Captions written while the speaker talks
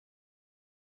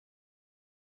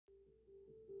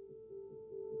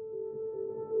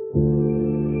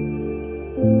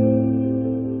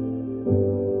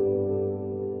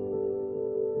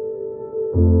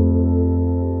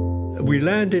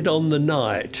landed on the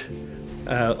night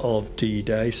of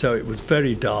D-Day, so it was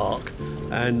very dark,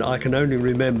 and I can only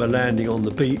remember landing on the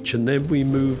beach, and then we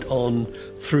moved on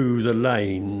through the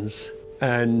lanes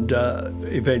and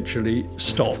eventually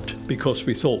stopped because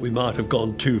we thought we might have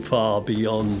gone too far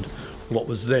beyond what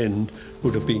was then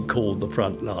would have been called the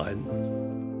front line.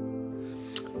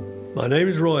 My name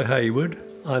is Roy Hayward.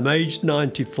 I'm aged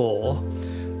 94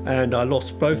 and I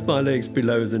lost both my legs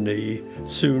below the knee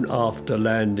soon after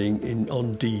landing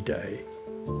on D-Day.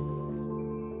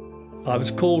 I was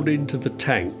called into the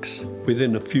tanks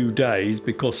within a few days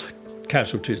because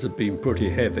casualties had been pretty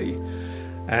heavy,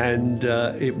 and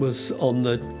it was on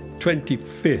the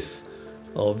 25th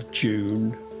of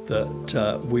June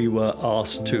that we were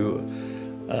asked to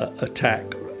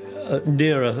attack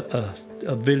near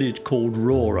a village called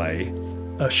Rorey.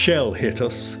 A shell hit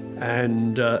us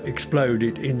and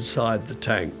exploded inside the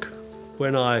tank.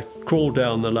 When I crawled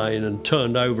down the lane and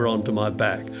turned over onto my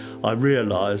back, I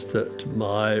realised that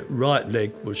my right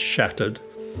leg was shattered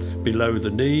below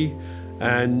the knee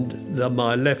and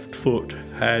my left foot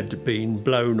had been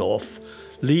blown off,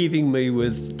 leaving me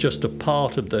with just a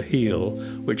part of the heel,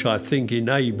 which I think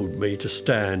enabled me to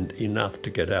stand enough to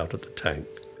get out of the tank.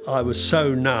 I was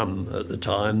so numb at the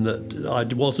time that I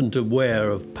wasn't aware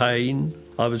of pain.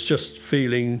 I was just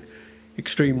feeling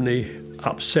extremely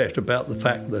upset about the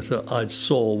fact that I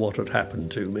saw what had happened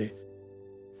to me.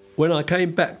 When I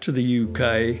came back to the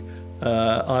UK,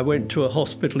 I went to a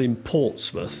hospital in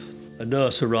Portsmouth. A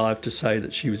nurse arrived to say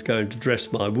that she was going to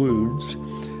dress my wounds,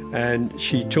 and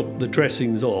she took the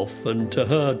dressings off, and to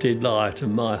her delight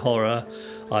and my horror,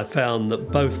 I found that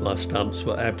both my stumps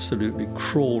were absolutely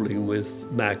crawling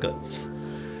with maggots.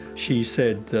 She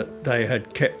said that they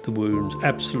had kept the wounds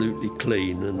absolutely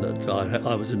clean and that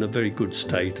I was in a very good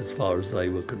state as far as they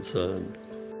were concerned.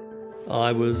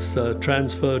 I was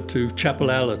transferred to Chapel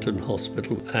Allerton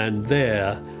Hospital and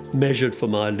there measured for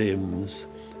my limbs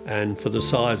and for the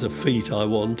size of feet I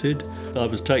wanted. I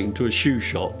was taken to a shoe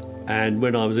shop, and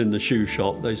when I was in the shoe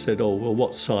shop they said, "Oh, well,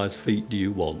 what size feet do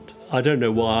you want?" I don't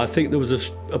know why. I think there was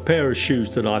a pair of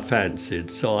shoes that I fancied,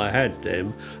 so I had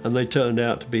them, and they turned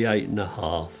out to be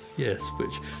 8.5, yes,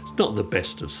 which is not the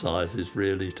best of sizes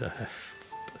really to have.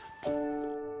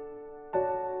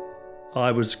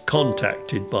 I was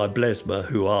contacted by Blesma,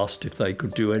 who asked if they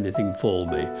could do anything for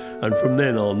me, and from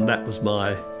then on that was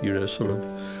my, sort of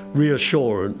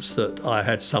reassurance that I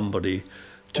had somebody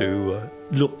to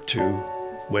look to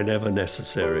whenever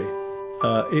necessary.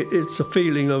 It's a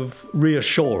feeling of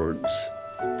reassurance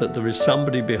that there is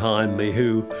somebody behind me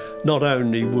who not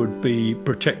only would be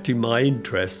protecting my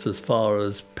interests as far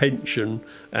as pension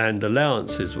and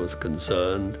allowances was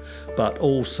concerned, but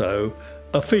also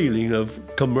a feeling of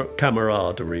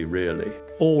camaraderie, really.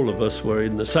 All of us were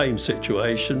in the same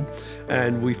situation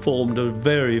and we formed a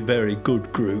very, very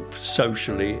good group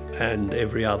socially and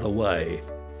every other way.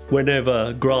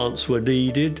 Whenever grants were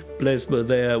needed,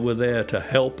 Blesma were there to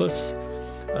help us.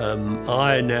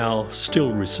 I now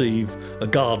still receive a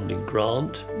gardening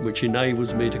grant, which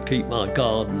enables me to keep my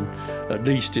garden at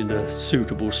least in a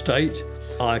suitable state.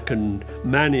 I can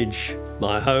manage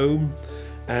my home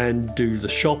and do the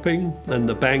shopping and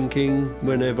the banking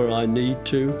whenever I need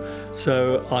to.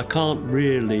 So I can't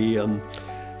really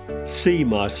see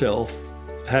myself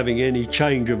having any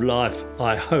change of life,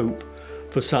 I hope,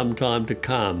 for some time to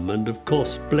come. And of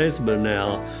course, Blesma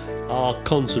now are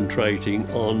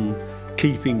concentrating on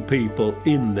keeping people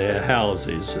in their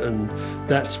houses, and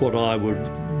that's what I would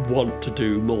want to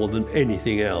do more than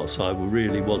anything else. I would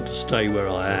really want to stay where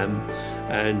I am,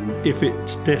 and if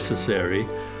it's necessary,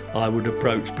 I would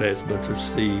approach Blesma to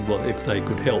see if they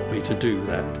could help me to do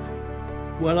that.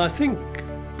 Well, I think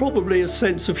probably a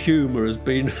sense of humour has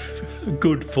been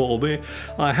good for me.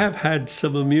 I have had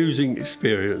some amusing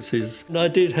experiences. I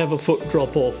did have a foot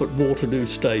drop off at Waterloo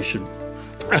Station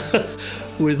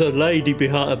with a lady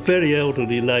behind, a very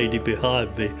elderly lady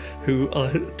behind me, who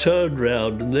I turned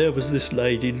round and there was this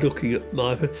lady looking at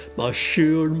my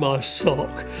shoe and my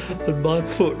sock and my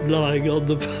foot lying on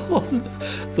the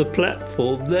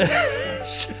platform there.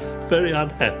 Very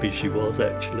unhappy she was,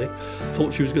 actually.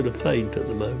 Thought she was going to faint at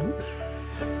the moment.